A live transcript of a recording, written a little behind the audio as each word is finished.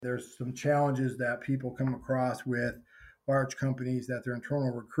There's some challenges that people come across with large companies that they're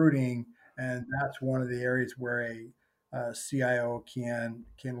internal recruiting, and that's one of the areas where a CIO can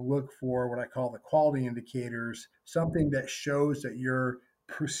look for what I call the quality indicators, something that shows that you're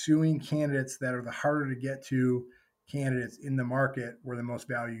pursuing candidates that are the harder to get to candidates in the market where the most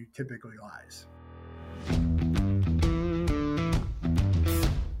value typically lies.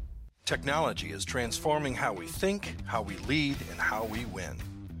 Technology is transforming how we think, how we lead, and how we win.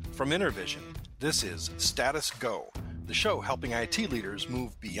 From Intervision, this is Status Go, the show helping IT leaders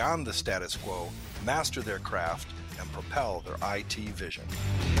move beyond the status quo, master their craft, and propel their IT vision.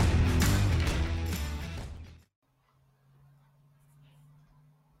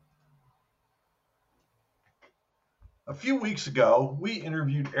 A few weeks ago, we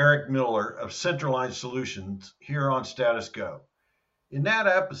interviewed Eric Miller of Centerline Solutions here on Status Go. In that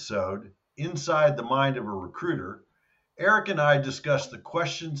episode, Inside the Mind of a Recruiter, Eric and I discussed the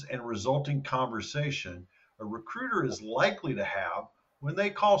questions and resulting conversation a recruiter is likely to have when they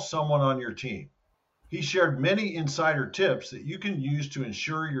call someone on your team. He shared many insider tips that you can use to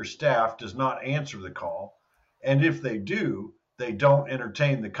ensure your staff does not answer the call, and if they do, they don't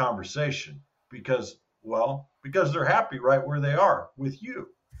entertain the conversation because they're happy right where they are with you.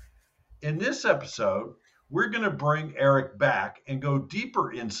 In this episode, we're going to bring Eric back and go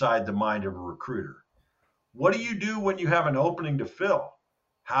deeper inside the mind of a recruiter. What do you do when you have an opening to fill?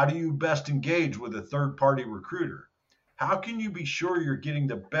 How do you best engage with a third-party recruiter? How can you be sure you're getting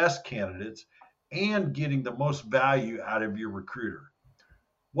the best candidates and getting the most value out of your recruiter?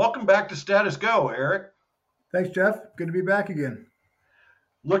 Welcome back to Status Go, Eric. Thanks, Jeff. Good to be back again.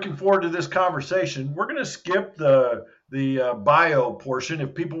 Looking forward to this conversation. We're going to skip the bio portion.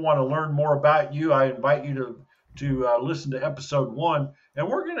 If people want to learn more about you, I invite you to listen to episode 1, and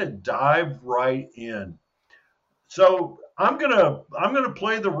we're going to dive right in. So I'm gonna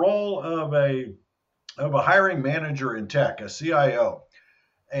play the role of a hiring manager in tech, a CIO,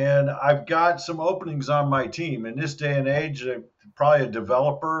 and I've got some openings on my team. In this day and age, probably a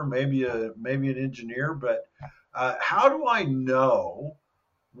developer, maybe an engineer. But how do I know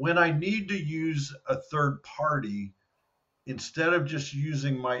when I need to use a third party instead of just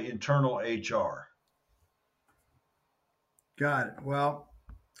using my internal HR? Got it. Well,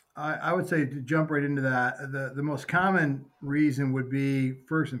 I would say to jump right into that, the most common reason would be,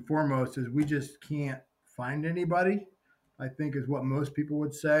 first and foremost, is we just can't find anybody, I think is what most people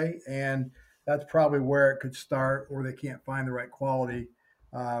would say. And that's probably where it could start, or they can't find the right quality.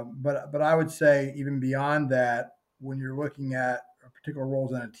 But I would say even beyond that, when you're looking at particular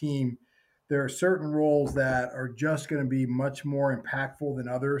roles on a team, there are certain roles that are just going to be much more impactful than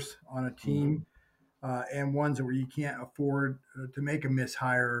others on a team. And ones where you can't afford to make a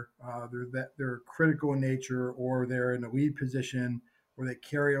mishire. They're critical in nature, or they're in a lead position, or they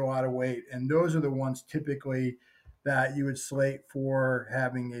carry a lot of weight. And those are the ones typically that you would slate for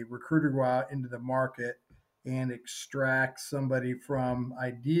having a recruiter go out into the market and extract somebody from,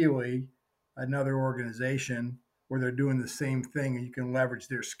 ideally, another organization where they're doing the same thing, and you can leverage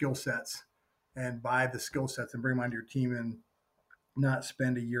their skill sets and buy the skill sets and bring them onto your team and not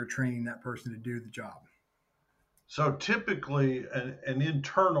spend a year training that person to do the job. So typically, an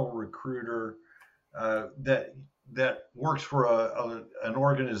internal recruiter that works for an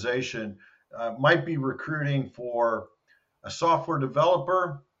organization might be recruiting for a software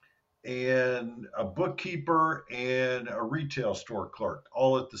developer and a bookkeeper and a retail store clerk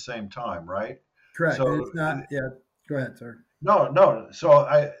all at the same time, right? Correct. So it's not. Yeah. Go ahead, sir. No.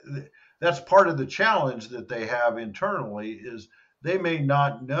 So that's part of the challenge that they have internally is they may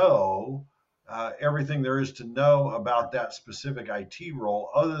not know everything there is to know about that specific IT role,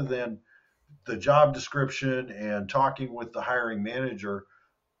 other than the job description and talking with the hiring manager.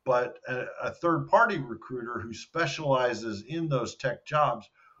 But a third-party recruiter who specializes in those tech jobs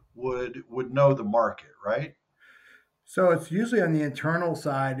would know the market, right? So it's usually on the internal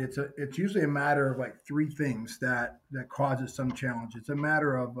side. It's usually a matter of like three things that causes some challenge. It's a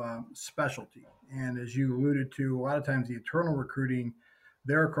matter of specialty, and as you alluded to, a lot of times the internal recruiting,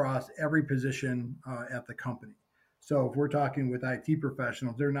 they're across every position at the company. So if we're talking with IT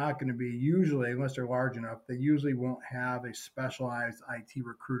professionals, they're not going to be, usually, unless they're large enough, they usually won't have a specialized IT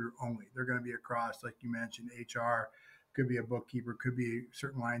recruiter only. They're going to be across, like you mentioned, HR, could be a bookkeeper, could be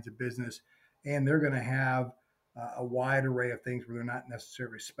certain lines of business, and they're going to have a wide array of things where they're not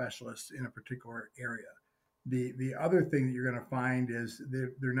necessarily specialists in a particular area. The other thing that you're going to find is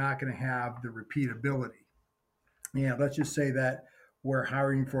they're not going to have the repeatability. Let's just say that we're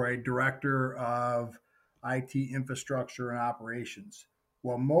hiring for a director of IT infrastructure and operations.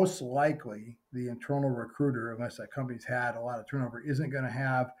 Well, most likely the internal recruiter, unless that company's had a lot of turnover, isn't going to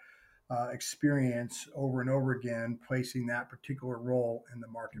have experience over and over again placing that particular role in the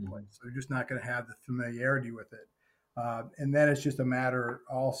marketplace. So they're just not going to have the familiarity with it. And then it's just a matter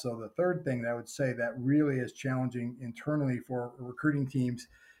also, the third thing that I would say that really is challenging internally for recruiting teams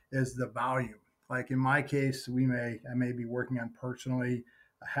is the volume. Like in my case, I may be working on personally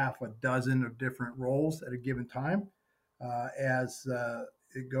a half a dozen of different roles at a given time. As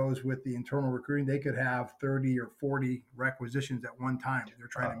it goes with the internal recruiting, they could have 30 or 40 requisitions at one time they're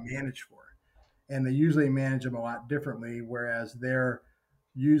trying to manage for. And they usually manage them a lot differently, whereas they're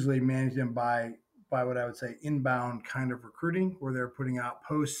usually managed them by what I would say inbound kind of recruiting, where they're putting out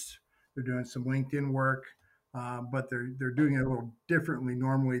posts, they're doing some LinkedIn work, but they're doing it a little differently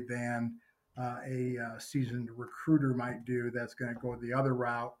normally than a seasoned recruiter might do. That's going to go the other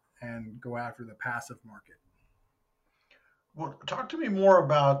route and go after the passive market. Well, talk to me more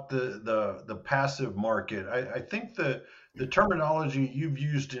about the passive market. I think the terminology you've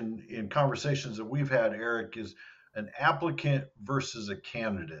used in conversations that we've had, Eric, is an applicant versus a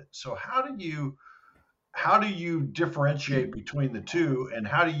candidate. So how do you differentiate between the two, and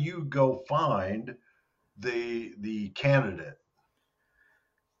how do you go find the candidate?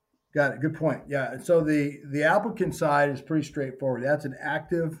 Got it. Good point. Yeah. And so the applicant side is pretty straightforward. That's an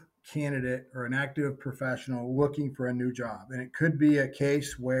active candidate or an active professional looking for a new job, and it could be a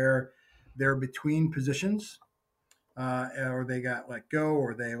case where they're between positions, or they got let go,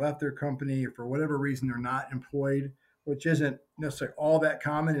 or they left their company, or for whatever reason they're not employed, which isn't necessarily all that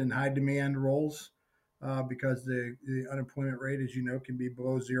common in high demand roles, because the unemployment rate, as you know, can be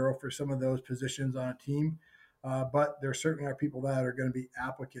below zero for some of those positions on a team. But there certainly are people that are going to be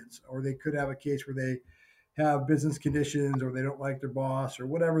applicants, or they could have a case where they have business conditions, or they don't like their boss, or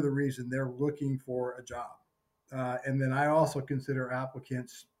whatever the reason, they're looking for a job. And then I also consider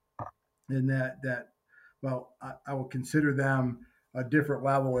applicants in that well, I will consider them a different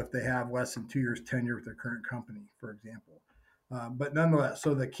level if they have less than 2 years tenure with their current company, for example. But nonetheless,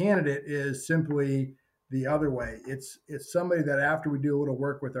 so the candidate is simply the other way. It's somebody that after we do a little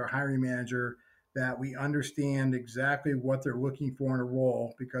work with our hiring manager, that we understand exactly what they're looking for in a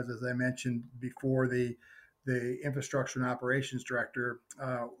role, because as I mentioned before, the infrastructure and operations director,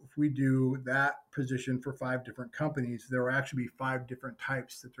 if we do that position for 5 different companies, there will actually be 5 different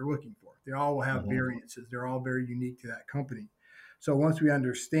types that they're looking for. They all will have variances. They're all very unique to that company. So once we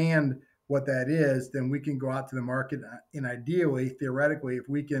understand what that is, then we can go out to the market, and ideally, theoretically, if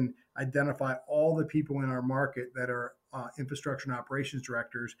we can identify all the people in our market that are infrastructure and operations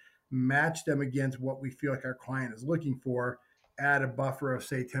directors, match them against what we feel like our client is looking for, add a buffer of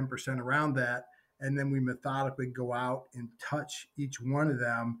say 10% around that, and then we methodically go out and touch each one of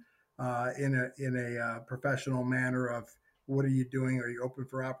them in a professional manner of, what are you doing? Are you open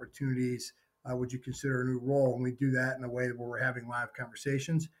for opportunities? Would you consider a new role? And we do that in a way where we're having live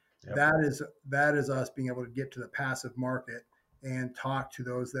conversations. Yep. That is us being able to get to the passive market and talk to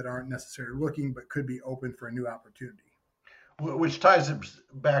those that aren't necessarily looking but could be open for a new opportunity. Which ties it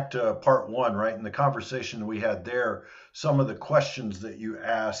back to part one, right? In the conversation we had there, some of the questions that you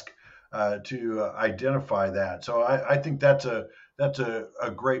ask to identify that. So I think that's a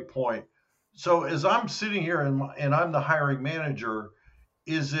great point. So as I'm sitting here and I'm the hiring manager,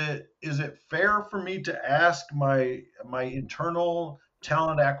 is it fair for me to ask my internal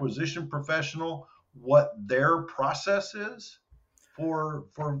talent acquisition professional what their process is for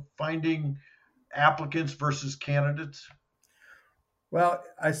finding applicants versus candidates? Well,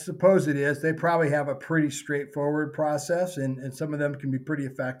 I suppose it is. They probably have a pretty straightforward process, and some of them can be pretty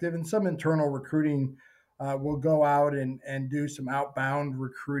effective. And some internal recruiting will go out and do some outbound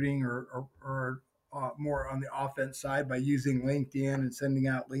recruiting or more on the offense side by using LinkedIn and sending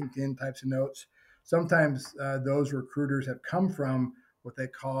out LinkedIn types of notes. Sometimes those recruiters have come from what they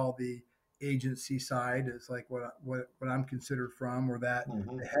call the agency side. It's like what I'm considered from, or that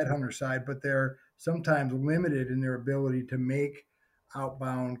the headhunter side, but they're sometimes limited in their ability to make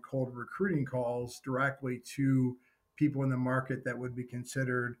outbound cold recruiting calls directly to people in the market that would be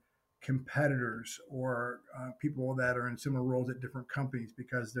considered competitors, or people that are in similar roles at different companies,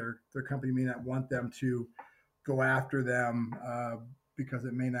 because their company may not want them to go after them because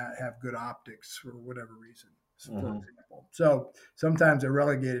it may not have good optics for whatever reason, for example. So sometimes they're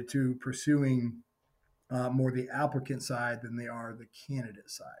relegated to pursuing more the applicant side than they are the candidate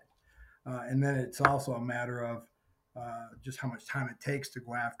side. And then it's also a matter of just how much time it takes to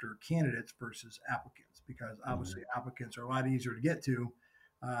go after candidates versus applicants, because obviously applicants are a lot easier to get to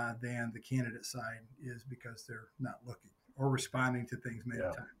than the candidate side is, because they're not looking or responding to things many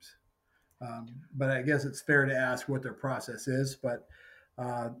times. But I guess it's fair to ask what their process is. But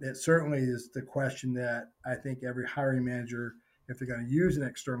It certainly is the question that I think every hiring manager, if they're going to use an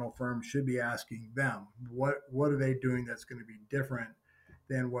external firm, should be asking them. What are they doing that's going to be different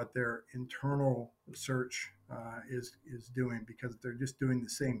than what their internal search is doing? Because if they're just doing the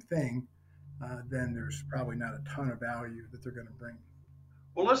same thing, then there's probably not a ton of value that they're going to bring.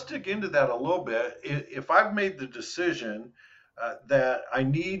 Well, let's dig into that a little bit. If I've made the decision that I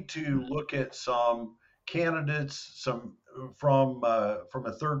need to look at some candidates, some from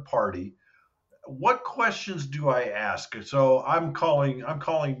a third party, what questions do I ask? So I'm calling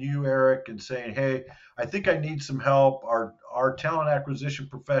you, Eric, and saying, hey, I think I need some help. Our talent acquisition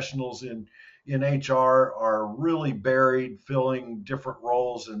professionals in HR are really buried filling different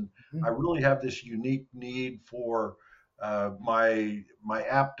roles, and I Mhm. really have this unique need for my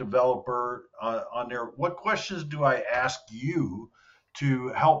app developer on there. What questions do I ask you to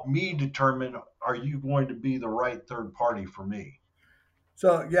help me determine, are you going to be the right third party for me?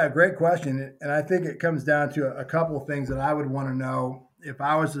 So yeah, great question, and I think it comes down to a couple of things that I would want to know if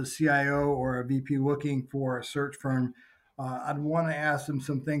I was a CIO or a VP looking for a search firm. I'd want to ask them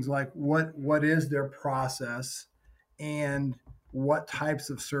some things like what is their process, and what types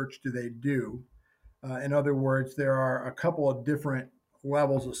of search do they do. In other words, there are a couple of different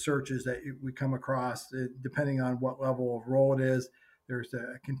levels of searches that we come across depending on what level of role it is. There's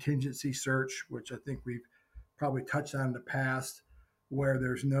a contingency search, which I think we've probably touched on in the past, where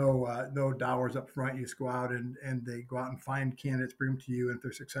there's no dollars up front. You just go out and they go out and find candidates, bring them to you, and if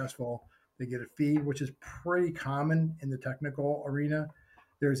they're successful, they get a fee, which is pretty common in the technical arena.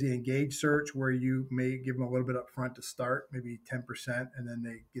 There's the engaged search where you may give them a little bit up front to start, maybe 10%, and then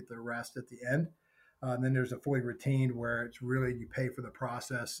they get the rest at the end. And then there's a fully retained where it's really you pay for the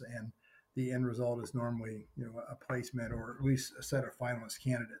process, and the end result is normally a placement or at least a set of finalist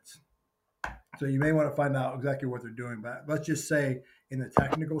candidates. So you may want to find out exactly what they're doing. But let's just say in the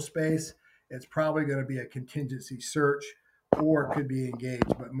technical space, it's probably going to be a contingency search, or it could be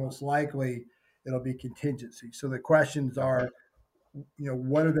engaged, but most likely it'll be contingency. So the questions are,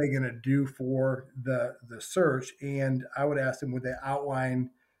 what are they going to do for the search? And I would ask them, would they outline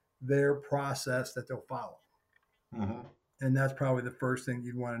their process that they'll follow? Mm-hmm. And that's probably the first thing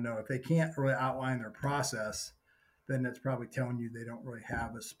you'd want to know. If they can't really outline their process, then that's probably telling you they don't really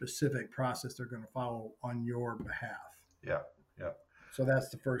have a specific process they're going to follow on your behalf. Yeah, yeah. So that's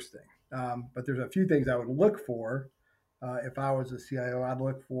the first thing. But there's a few things I would look for. If I was a CIO, I'd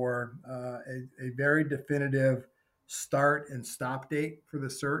look for a very definitive start and stop date for the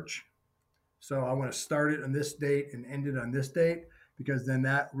search. So I want to start it on this date and end it on this date, because then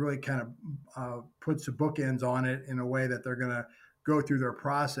that really kind of puts the bookends on it in a way that they're going to go through their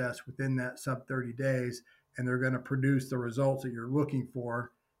process within that sub 30 days, and they're going to produce the results that you're looking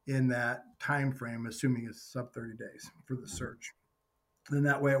for in that time frame, assuming it's sub 30 days for the search. Then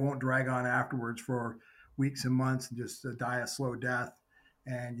that way it won't drag on afterwards for weeks and months and just die a slow death,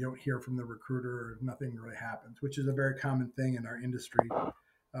 and you don't hear from the recruiter or nothing really happens, which is a very common thing in our industry.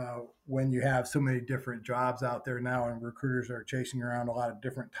 When you have so many different jobs out there now and recruiters are chasing around a lot of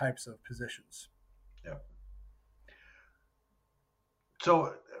different types of positions. Yeah.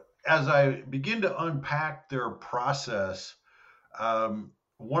 So as I begin to unpack their process,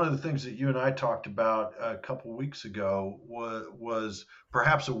 one of the things that you and I talked about a couple weeks ago was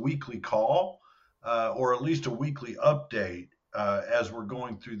perhaps a weekly call, or at least a weekly update as we're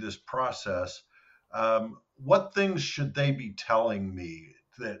going through this process. What things should they be telling me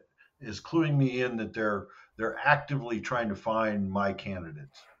that is cluing me in that they're actively trying to find my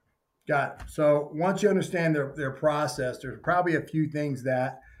candidates? Got it. So once you understand their process, there's probably a few things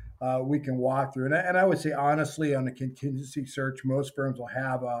that we can walk through. And I would say, honestly, on a contingency search, most firms will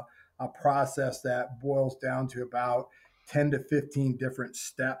have a process that boils down to about 10 to 15 different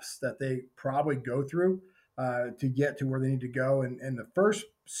steps that they probably go through to get to where they need to go. And the first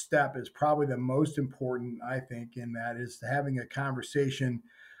step is probably the most important, I think, in that is having a conversation,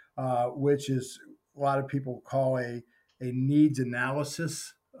 which is a lot of people call a needs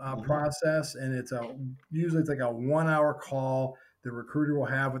analysis Mm-hmm. process. And usually it's like a 1 hour call the recruiter will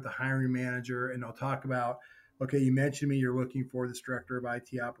have with the hiring manager, and they'll talk about, okay, you mentioned me, you're looking for this director of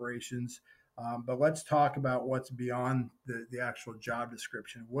IT operations, but let's talk about what's beyond the actual job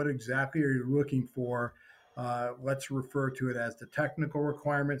description. What exactly are you looking for? Let's refer to it as the technical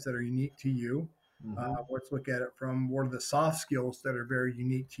requirements that are unique to you. Mm-hmm. Let's look at it from what are the soft skills that are very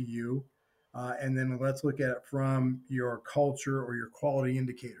unique to you. And then let's look at it from your culture or your quality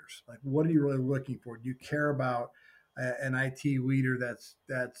indicators. Like, what are you really looking for? Do you care about an IT leader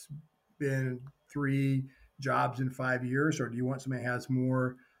that's been 3 jobs in 5 years, or do you want somebody who has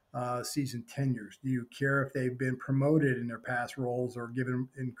more seasoned tenures? Do you care if they've been promoted in their past roles or given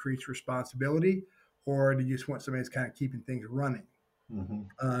increased responsibility? Or do you just want somebody that's kind of keeping things running?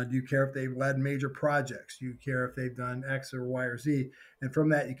 Mm-hmm. Do you care if they've led major projects? Do you care if they've done X or Y or Z? And from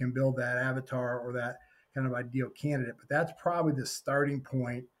that, you can build that avatar or that kind of ideal candidate. But that's probably the starting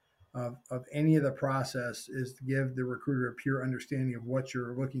point of any of the process, is to give the recruiter a pure understanding of what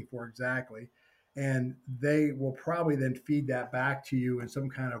you're looking for exactly. And they will probably then feed that back to you in some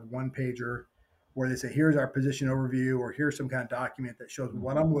kind of one pager where they say, here's our position overview, or here's some kind of document that shows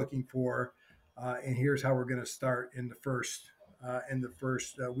what I'm looking for. And here's how we're going to start in the first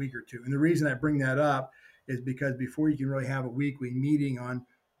week or two. And the reason I bring that up is because before you can really have a weekly meeting on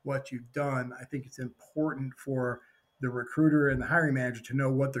what you've done, I think it's important for the recruiter and the hiring manager to know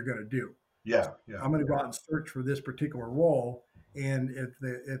what they're going to do. Yeah. I'm going to go out and search for this particular role. And if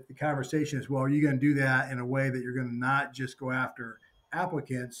the conversation is, well, are you going to do that in a way that you're going to not just go after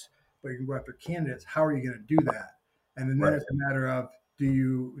applicants, but you can go after candidates? How are you going to do that? And then it's a matter of,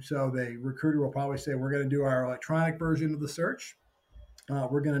 so the recruiter will probably say, we're going to do our electronic version of the search.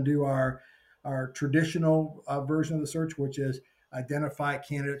 We're going to do our traditional version of the search, which is identify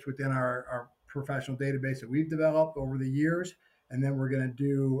candidates within our professional database that we've developed over the years. And then we're going to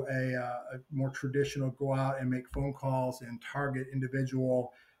do a more traditional, go out and make phone calls and target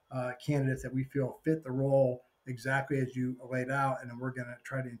individual candidates that we feel fit the role exactly as you laid out. And then we're going to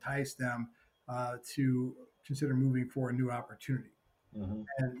try to entice them to consider moving for a new opportunity. Mm-hmm.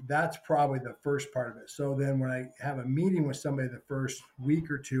 And that's probably the first part of it. So then when I have a meeting with somebody the first week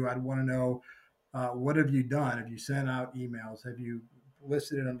or two, I'd want to know, what have you done? Have you sent out emails? Have you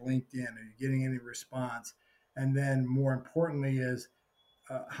listed it on LinkedIn? Are you getting any response? And then more importantly is,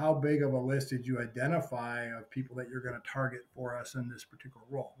 how big of a list did you identify of people that you're going to target for us in this particular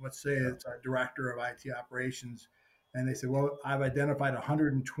role? Let's say it's a director of IT operations, and they say, well, I've identified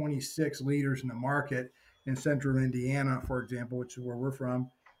 126 leaders in the market in central Indiana, for example, which is where we're from,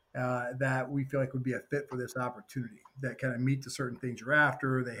 that we feel like would be a fit for this opportunity, that kind of meet the certain things you're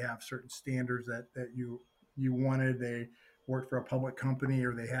after. They have certain standards that you wanted. They worked for a public company,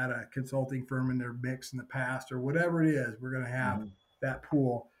 or they had a consulting firm in their mix in the past, or whatever it is. We're going to have that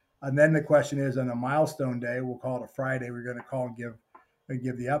pool. And then the question is, on a milestone day, we'll call it a Friday, we're going to call and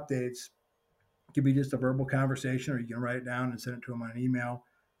give the updates. It could be just a verbal conversation, or you can write it down and send it to them on an email.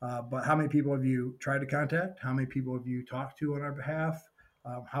 But how many people have you tried to contact? How many people have you talked to on our behalf?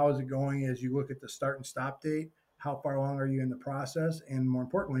 How is it going as you look at the start and stop date? How far along are you in the process? And more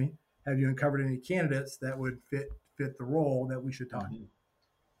importantly, have you uncovered any candidates that would fit the role that we should talk to?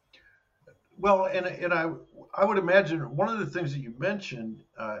 Well, and I would imagine one of the things that you mentioned,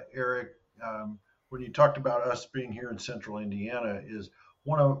 Eric, when you talked about us being here in Central Indiana, is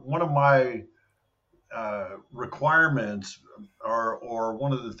one of my requirements, or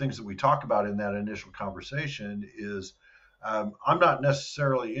one of the things that we talk about in that initial conversation is, I'm not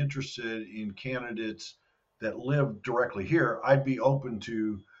necessarily interested in candidates that live directly here. I'd be open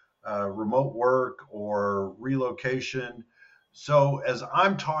to remote work or relocation. So as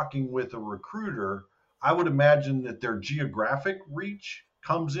I'm talking with a recruiter, I would imagine that their geographic reach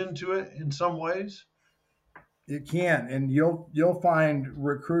comes into it in some ways. It can, and you'll find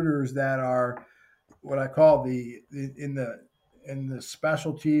recruiters that are what I call in the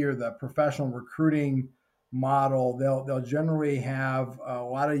specialty or the professional recruiting model. They'll generally have a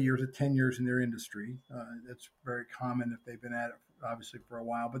lot of years of tenures in their industry. That's very common if they've been at it obviously for a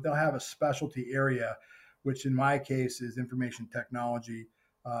while, but they'll have a specialty area, which in my case is information technology.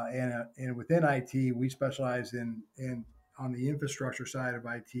 And within IT, we specialize in on the infrastructure side of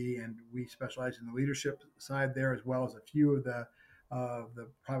IT, and we specialize in the leadership side there, as well as a few of the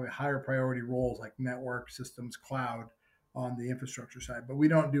probably higher priority roles like network systems, cloud on the infrastructure side. But we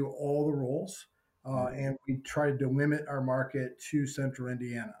don't do all the roles, and we try to limit our market to Central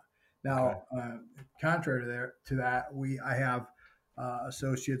Indiana. Now, contrary to that, I have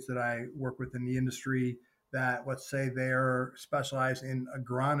associates that I work with in the industry that, let's say, they're specialized in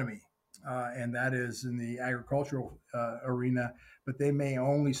agronomy, and that is in the agricultural arena, but they may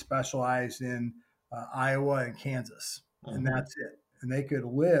only specialize in Iowa and Kansas, and that's it. And they could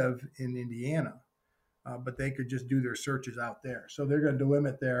live in Indiana, but they could just do their searches out there. So they're going to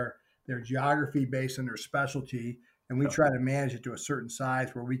limit their geography based on their specialty, and we try to manage it to a certain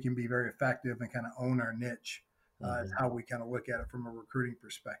size where we can be very effective and kind of own our niche. Is how we kind of look at it from a recruiting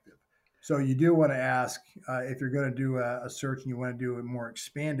perspective. So you do want to ask, if you're going to do a search and you want to do it more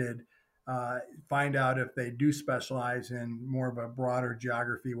expanded, find out if they do specialize in more of a broader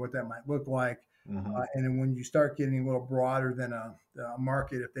geography, what that might look like. And then when you start getting a little broader than a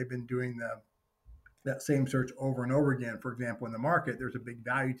market, if they've been doing that same search over and over again. For example, in the market, there's a big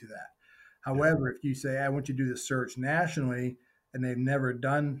value to that. However, if you say, I want you to do this search nationally, and they've never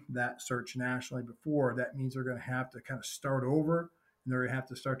done that search nationally before, that means they're going to have to kind of start over, and they're going to have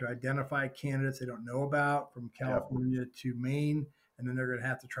to start to identify candidates they don't know about from California to Maine. And then they're going to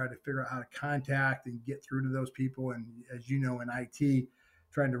have to try to figure out how to contact and get through to those people. And as you know, in IT,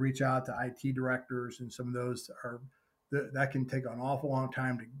 trying to reach out to IT directors, and some of those that can take an awful long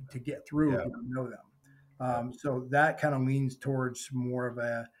time to get through if you don't know them. So that kind of leans towards more of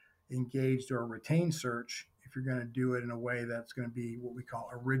a engaged or retained search if you're going to do it in a way that's going to be what we call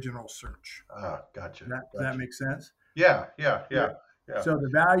original search. Gotcha. Does that make sense? Yeah. So the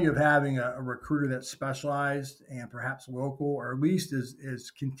value of having a recruiter that's specialized and perhaps local, or at least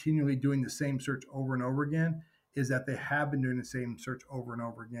is continually doing the same search over and over again, is that they have been doing the same search over and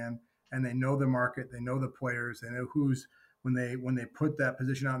over again, and they know the market, they know the players, they know who's when they put that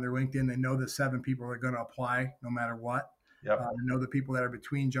position out on their LinkedIn, they know the 7 people are going to apply no matter what. They know the people that are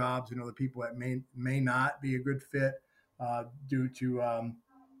between jobs, they know the people that may not be a good fit due to a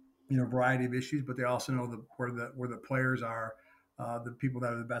variety of issues, but they also know where the players are. The people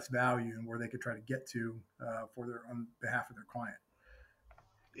that are the best value and where they could try to get to on behalf of their client.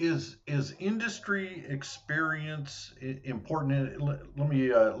 Is industry experience important? Let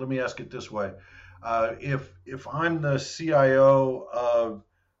me ask it this way: if I'm the CIO of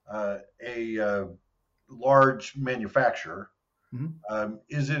a large manufacturer,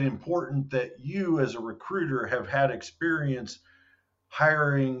 is it important that you, as a recruiter, have had experience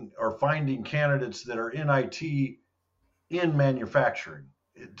hiring or finding candidates that are in IT in manufacturing?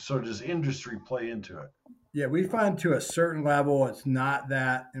 So does industry play into it? Yeah, we find to a certain level it's not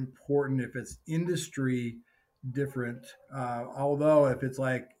that important if it's industry different. Although if it's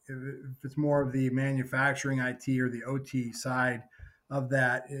more of the manufacturing IT or the OT side of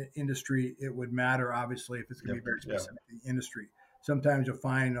that industry, it would matter obviously if it's going to be very specific to the industry. Sometimes you'll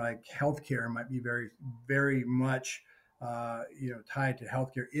find like healthcare might be very, very much tied to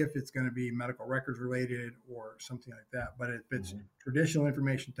healthcare if it's going to be medical records related or something like that. But if it's traditional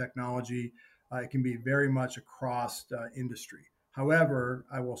information technology, it can be very much across industry. However,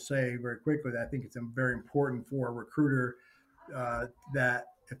 I will say very quickly that I think it's very important for a recruiter that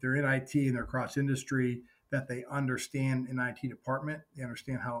if they're in IT and they're cross industry, that they understand an IT department, they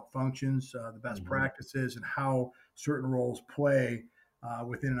understand how it functions, the best practices, and how certain roles play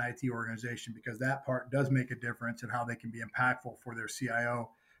within an IT organization, because that part does make a difference in how they can be impactful for their CIO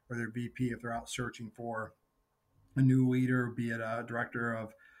or their VP if they're out searching for a new leader, be it a director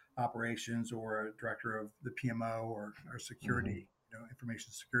of operations or a director of the PMO or security,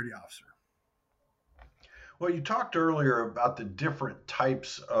 information security officer. Well, you talked earlier about the different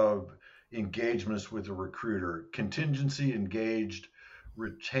types of engagements with a recruiter: contingency, engaged,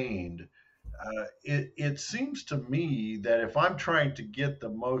 retained. It seems to me that if I'm trying to get the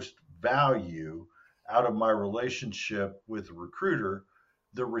most value out of my relationship with a recruiter,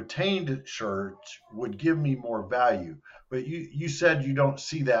 the retained search would give me more value. But you said you don't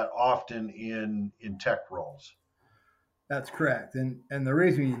see that often in tech roles. That's correct. And the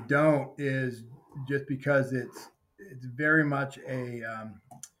reason you don't is just because it's very much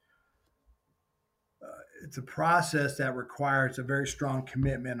it's a process that requires a very strong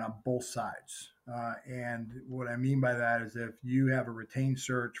commitment on both sides. And what I mean by that is if you have a retained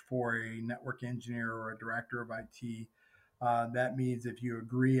search for a network engineer or a director of IT, that means if you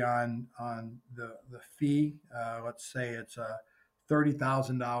agree on the fee, let's say it's a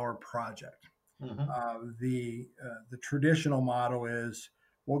 $30,000 project. The traditional model is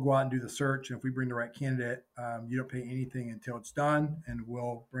we'll go out and do the search, and if we bring the right candidate, you don't pay anything until it's done, and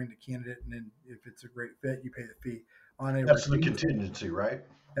we'll bring the candidate, and then if it's a great fit, you pay the fee. That's the contingency, right?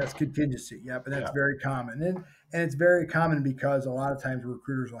 That's contingency, yep, and that's very common, and it's very common because a lot of times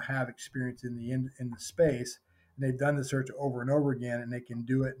recruiters will have experience in the space, and they've done the search over and over again, and they can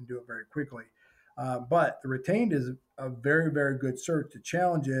do it very quickly. But the retained is a very, very good search. The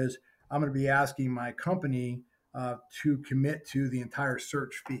challenge is I'm going to be asking my company to commit to the entire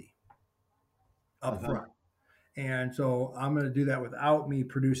search fee up front. And so I'm going to do that without me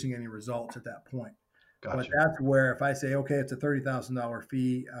producing any results at that point. Gotcha. But that's where if I say, okay, it's a $30,000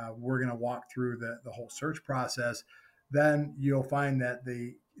 fee, we're going to walk through the whole search process, then you'll find that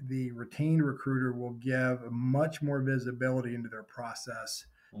the retained recruiter will give much more visibility into their process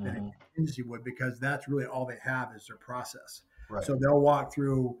than a contingency would, because that's really all they have is their process. Right. So they'll walk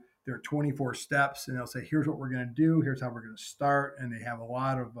through their 24 steps and they'll say, here's what we're going to do. Here's how we're going to start. And they have a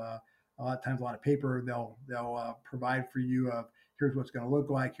lot of times, a lot of paper they'll provide for you of here's what's going to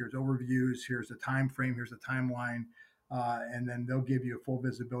look like. Here's overviews. Here's the time frame. Here's the timeline. and then they'll give you a full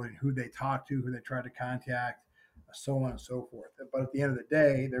visibility on who they talk to, who they try to contact, so on and so forth. But at the end of the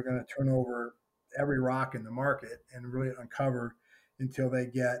day, they're going to turn over every rock in the market and really uncover until they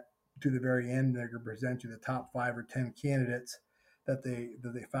get to the very end. They're going to present you the top 5 or 10 candidates that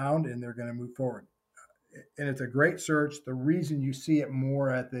they found, and they're going to move forward. And it's a great search. The reason you see it more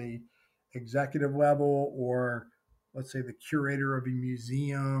at the executive level, or let's say the curator of a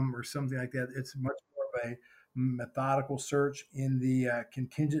museum or something like that, it's much more of a methodical search. In the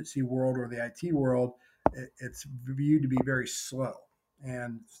contingency world or the IT world, it's viewed to be very slow.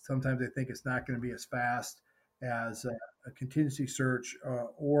 And sometimes they think it's not going to be as fast as a contingency search,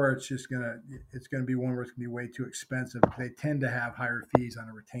 or it's going to be one where it's going to be way too expensive. They tend to have higher fees on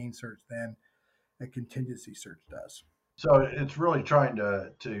a retained search than a contingency search does. So it's really trying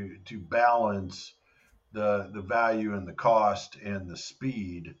to balance the value and the cost and the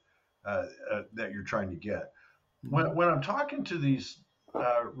speed that you're trying to get. When I'm talking to these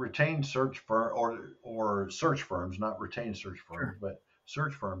retained search firm or search firms, not retained search firms, but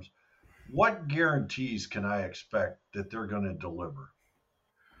search firms, what guarantees can I expect that they're going to deliver?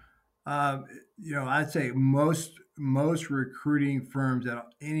 I'd say most recruiting firms at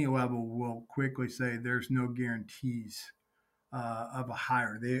any level will quickly say there's no guarantees of a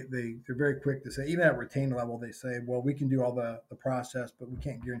hire. They're very quick to say, even at retained level, they say, well, we can do all the process, but we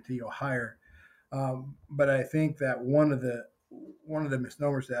can't guarantee you'll hire. But I think that one of the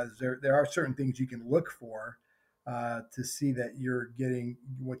misnomers that is there are certain things you can look for to see that you're getting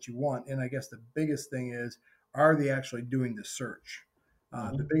what you want. And I guess the biggest thing is, are they actually doing the search?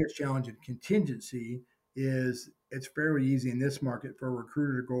 The biggest challenge in contingency is it's fairly easy in this market for a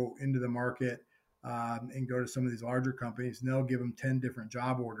recruiter to go into the market and go to some of these larger companies, and they'll give them 10 different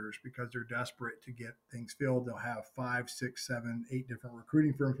job orders because they're desperate to get things filled. They'll have 5, 6, 7, 8 different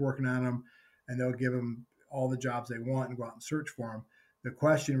recruiting firms working on them, and they'll give them all the jobs they want and go out and search for them. The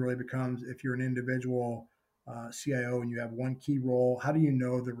question really becomes, if you're an individual CIO and you have one key role, how do you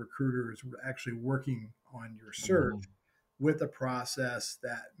know the recruiter is actually working on your search with a process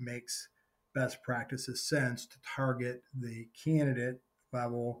that makes best practices sense to target the candidate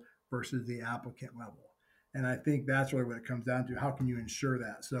level versus the applicant level? And I think that's really what it comes down to. How can you ensure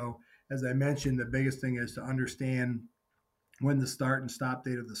that? So as I mentioned, the biggest thing is to understand when the start and stop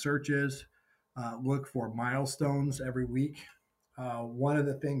date of the search is. Look for milestones every week. One of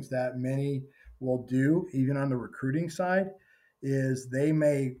the things that many will do, even on the recruiting side, is they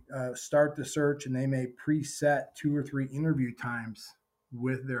may start the search and they may preset 2 or 3 interview times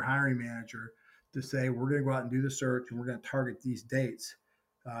with their hiring manager to say, we're going to go out and do the search and we're going to target these dates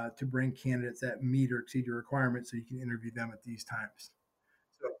to bring candidates that meet or exceed your requirements so you can interview them at these times.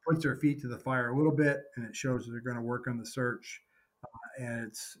 So it puts their feet to the fire a little bit, and it shows that they're going to work on the search.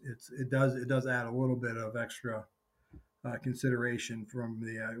 And it does add a little bit of extra consideration from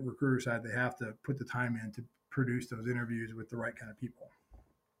the recruiter side. They have to put the time in to produce those interviews with the right kind of people.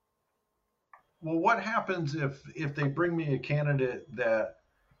 Well, what happens if they bring me a candidate that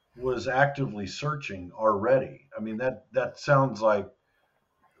was actively searching already? I mean, that sounds like,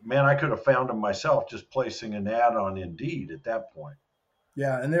 man, I could have found them myself just placing an ad on Indeed at that point.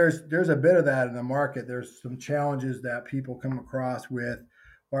 Yeah, and there's a bit of that in the market. There's some challenges that people come across with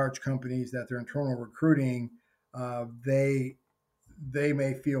large companies that their internal recruiting. They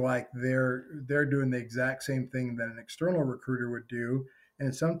may feel like they're doing the exact same thing that an external recruiter would do,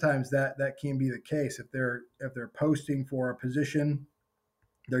 and sometimes that can be the case. If they're posting for a position,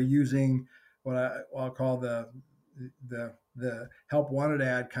 they're using what I'll call the help wanted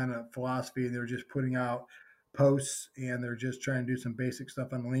ad kind of philosophy, and they're just putting out posts and they're just trying to do some basic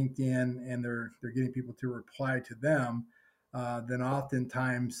stuff on LinkedIn, and they're getting people to reply to them. Then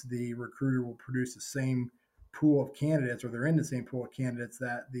oftentimes the recruiter will produce the same pool of candidates, or they're in the same pool of candidates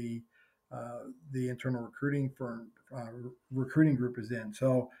that the internal recruiting firm recruiting group is in.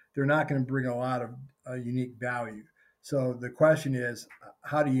 So they're not going to bring a lot of unique value. So the question is,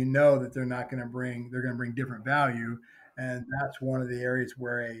 how do you know that they're going to bring different value? And that's one of the areas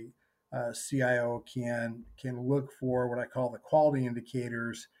where a CIO can look for what I call the quality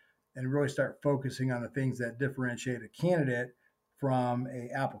indicators and really start focusing on the things that differentiate a candidate from an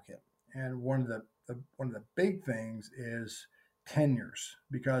applicant. And one of the big things is tenures,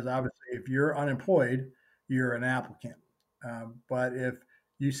 because obviously if you're unemployed, you're an applicant. But if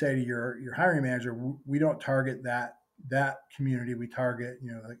you say to your hiring manager, we don't target that community, we target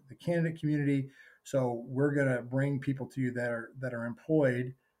the candidate community. So we're going to bring people to you that are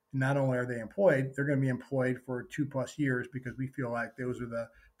employed. Not only are they employed, they're going to be employed for 2+ years, because we feel like those are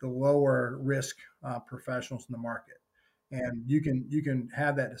the lower risk professionals in the market. And you can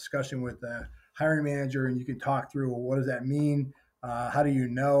have that discussion with the hiring manager, and you can talk through, well, what does that mean? How do you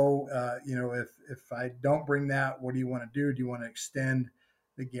know, if I don't bring that, what do you want to do? Do you want to extend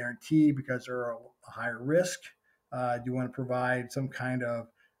the guarantee because they're a higher risk? Do you want to provide some kind of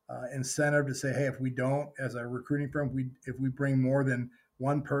incentive to say, hey, if we don't, as a recruiting firm, if we bring more than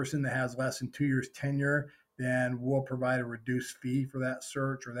one person that has less than 2 years tenure, then we'll provide a reduced fee for that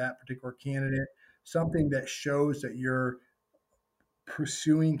search or that particular candidate. Something that shows that you're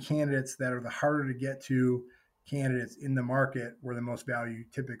pursuing candidates that are the harder to get to candidates in the market where the most value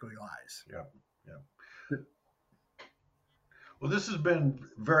typically lies. Yeah. Well, this has been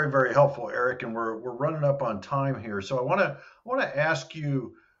very, very helpful, Eric, and we're running up on time here. So I want to ask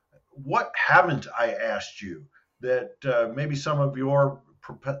you, what haven't I asked you that maybe some of your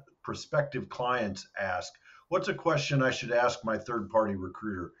prospective clients ask? What's a question I should ask my third-party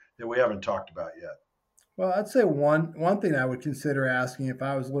recruiter that we haven't talked about yet? Well, I'd say one thing I would consider asking if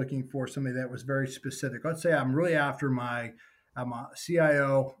I was looking for somebody that was very specific. Let's say I'm really after I'm a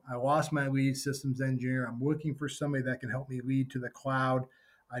CIO. I lost my lead systems engineer. I'm looking for somebody that can help me lead to the cloud.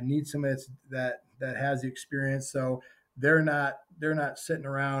 I need somebody that has the experience. So they're not sitting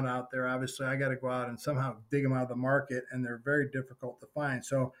around out there. Obviously, I got to go out and somehow dig them out of the market, and they're very difficult to find.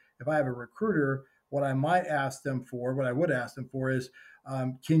 So if I have a recruiter, what I would ask them for is,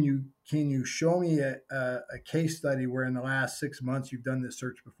 can you show me a case study where in the last 6 months you've done this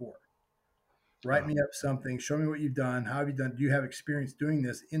search before? Write me up something. Show me what you've done. How have you done? Do you have experience doing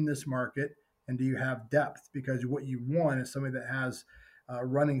this in this market? And do you have depth? Because what you want is somebody that has a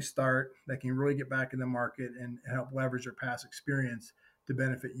running start that can really get back in the market and help leverage their past experience to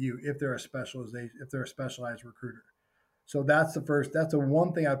benefit you if they're a specialized recruiter. So that's the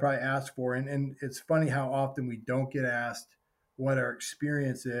one thing I'd probably ask for. And it's funny how often we don't get asked what our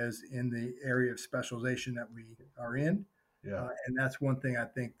experience is in the area of specialization that we are in. Yeah. And that's one thing I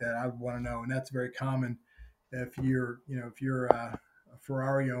think that I would want to know. And that's very common if you're a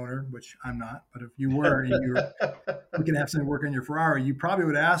Ferrari owner, which I'm not, but if you were, and you're looking to have someone work on your Ferrari, you probably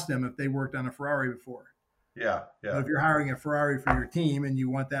would ask them if they worked on a Ferrari before. Yeah. But if you're hiring a Ferrari for your team and you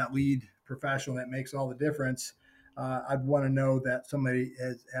want that lead professional that makes all the difference, I'd want to know that somebody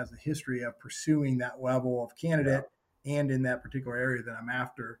has a history of pursuing that level of candidate and in that particular area that I'm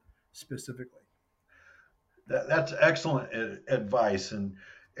after specifically. That's excellent advice. And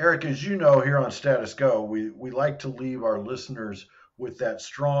Eric, as you know, here on Status Go, we like to leave our listeners with that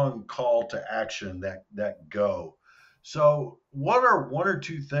strong call to action, that go. So what are one or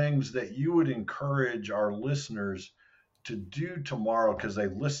two things that you would encourage our listeners to do tomorrow because they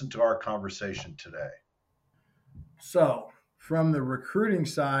listened to our conversation today? So from the recruiting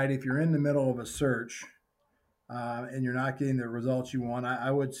side, if you're in the middle of a search and you're not getting the results you want, I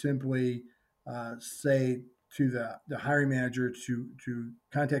would simply say to the hiring manager to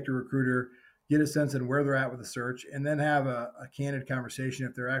contact your recruiter, get a sense of where they're at with the search, and then have a candid conversation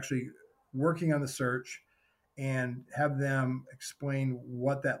if they're actually working on the search, and have them explain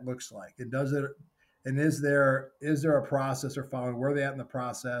what that looks like. And is there a process they're following? Where are they at in the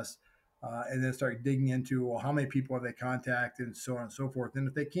process? And then start digging into, well, how many people have they contacted, and so on and so forth. And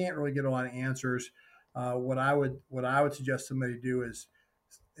if they can't really get a lot of answers, what I would suggest somebody do is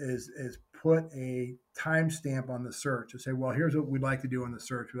put a timestamp on the search and say, well, here's what we'd like to do on the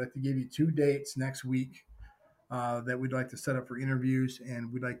search. We'd like to give you 2 dates next week that we'd like to set up for interviews,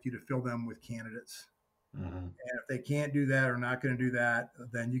 and we'd like you to fill them with candidates. Mm-hmm. And if they can't do that or not going to do that,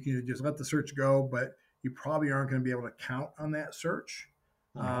 then you can just let the search go, but you probably aren't going to be able to count on that search.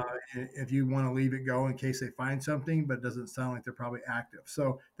 Mm-hmm. If you want to leave it go in case they find something, but it doesn't sound like they're probably active.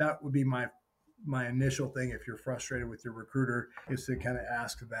 So that would be my initial thing if you're frustrated with your recruiter, is to kind of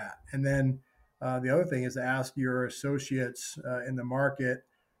ask that. And then the other thing is to ask your associates in the market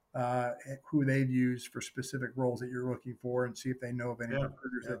who they've used for specific roles that you're looking for, and see if they know of any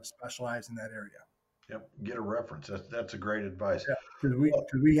recruiters that specialize in that area. Yep, get a reference. That's a great advice. Yeah,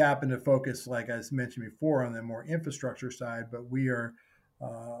 because we happen to focus, like I mentioned before, on the more infrastructure side, but we are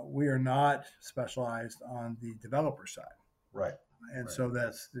not specialized on the developer side. Right. And so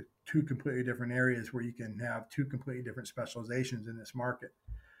that's the two completely different areas where you can have two completely different specializations in this market.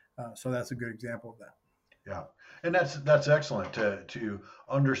 So that's a good example of that. Yeah, and that's excellent to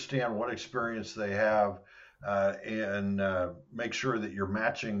understand what experience they have and make sure that you're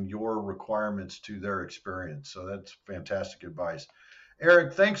matching your requirements to their experience. So that's fantastic advice.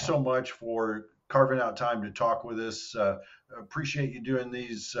 Eric, thanks so much for carving out time to talk with us. Appreciate you doing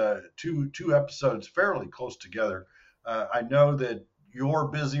these two episodes fairly close together. I know that you're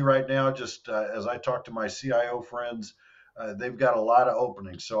busy right now. Just as I talk to my CIO friends, they've got a lot of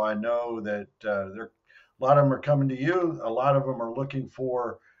openings. So I know that a lot of them are coming to you. A lot of them are looking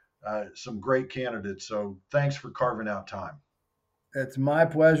for some great candidates. So thanks for carving out time. It's my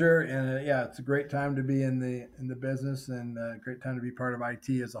pleasure, and yeah, it's a great time to be in the business, and a great time to be part of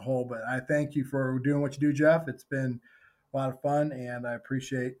IT as a whole. But I thank you for doing what you do, Jeff. It's been a lot of fun, and I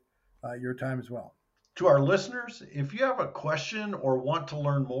appreciate your time as well. To our listeners, if you have a question or want to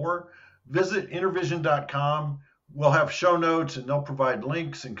learn more, visit intervision.com. We'll have show notes, and they'll provide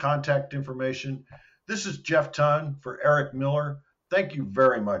links and contact information. This is Jeff Tunn for Eric Miller. Thank you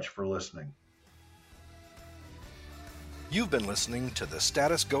very much for listening. You've been listening to the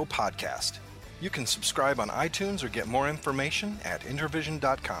Status Go podcast. You can subscribe on iTunes or get more information at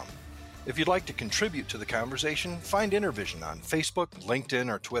intervision.com. If you'd like to contribute to the conversation, find Intervision on Facebook, LinkedIn,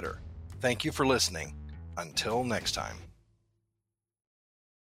 or Twitter. Thank you for listening. Until next time.